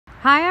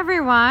Hi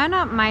everyone,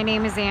 my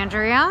name is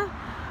Andrea.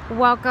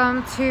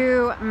 Welcome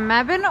to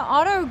Mebane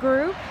Auto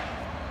Group.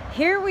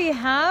 Here we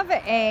have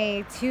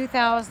a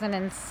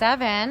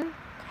 2007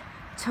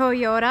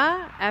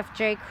 Toyota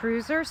FJ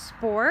Cruiser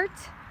Sport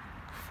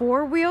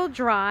 4-wheel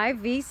drive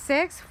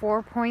V6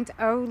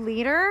 4.0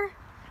 liter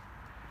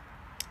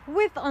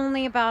with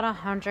only about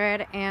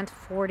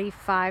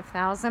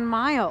 145,000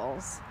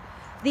 miles.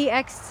 The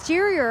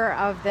exterior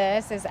of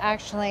this is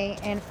actually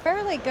in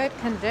fairly good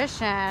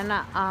condition.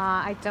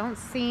 I don't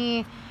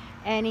see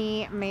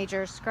any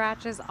major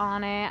scratches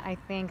on it. I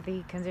think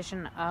the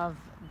condition of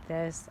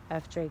this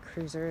FJ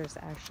Cruiser is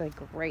actually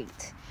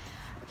great.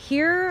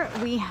 Here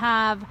we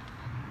have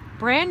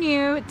brand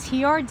new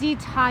TRD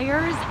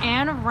tires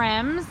and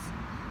rims.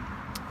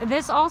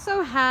 This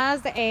also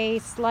has a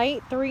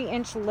slight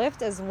 3-inch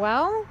lift as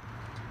well.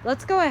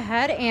 Let's go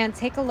ahead and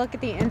take a look at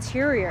the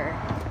interior.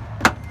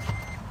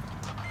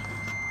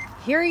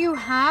 Here you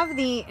have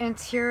the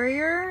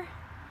interior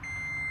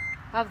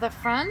of the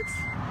front.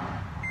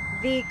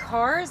 The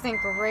car is in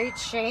great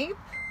shape,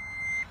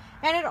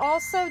 and it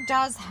also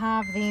does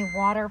have the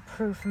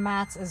waterproof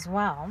mats as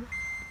well.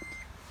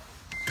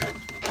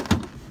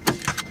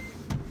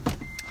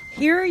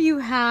 Here you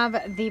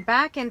have the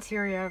back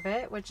interior of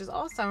it, which is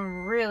also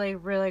in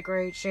really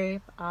great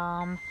shape.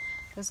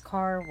 This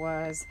car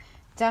was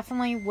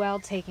definitely well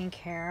taken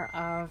care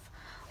of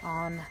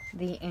on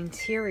the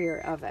interior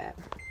of it.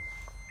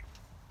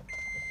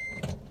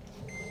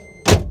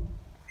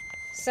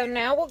 So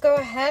now we'll go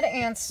ahead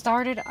and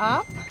start it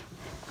up.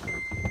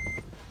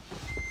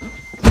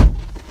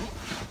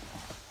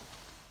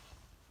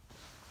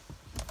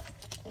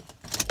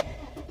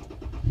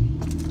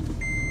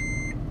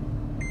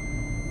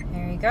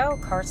 There you go,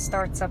 car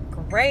starts up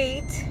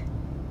great.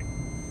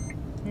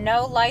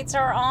 No lights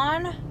are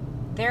on.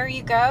 There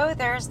you go,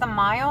 there's the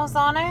miles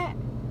on it.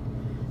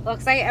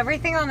 Looks like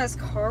everything on this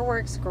car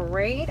works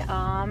great.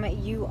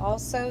 You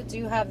also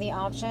do have the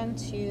option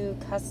to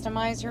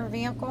customize your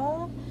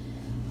vehicle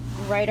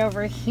right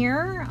over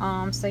here,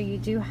 so you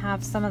do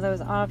have some of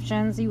those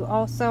options. You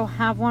also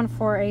have one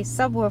for a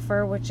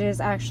subwoofer, which is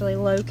actually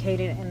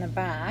located in the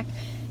back,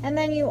 and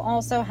then you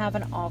also have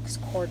an aux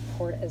cord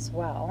port as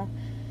well,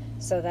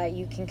 so that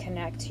you can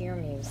connect to your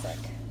music.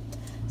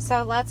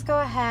 So let's go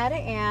ahead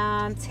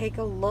and take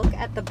a look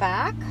at the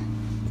back.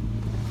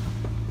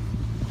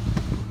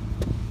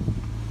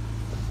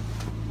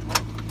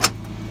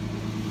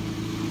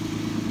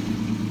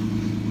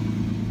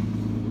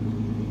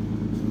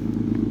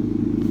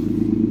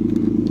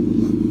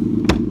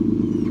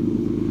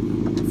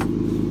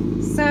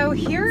 So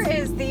here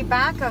is the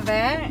back of it,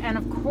 and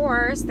of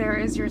course there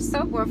is your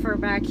subwoofer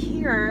back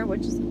here,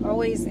 which is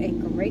always a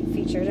great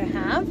feature to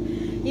have.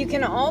 You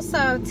can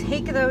also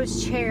take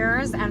those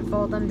chairs and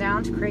fold them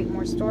down to create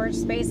more storage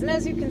space, and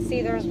as you can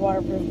see, there's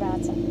waterproof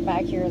mats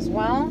back here as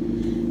well.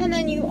 And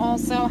then you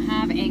also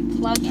have a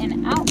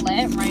plug-in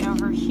outlet right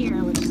over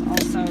here, which is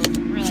also a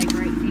really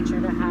great feature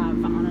to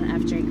have on an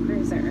FJ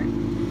Cruiser.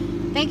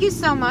 Thank you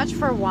so much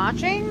for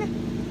watching.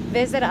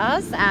 Visit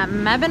us at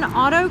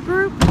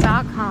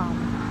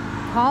MebaneAutoGroup.com.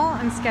 Call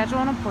and schedule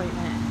an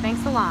appointment.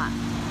 Thanks a lot.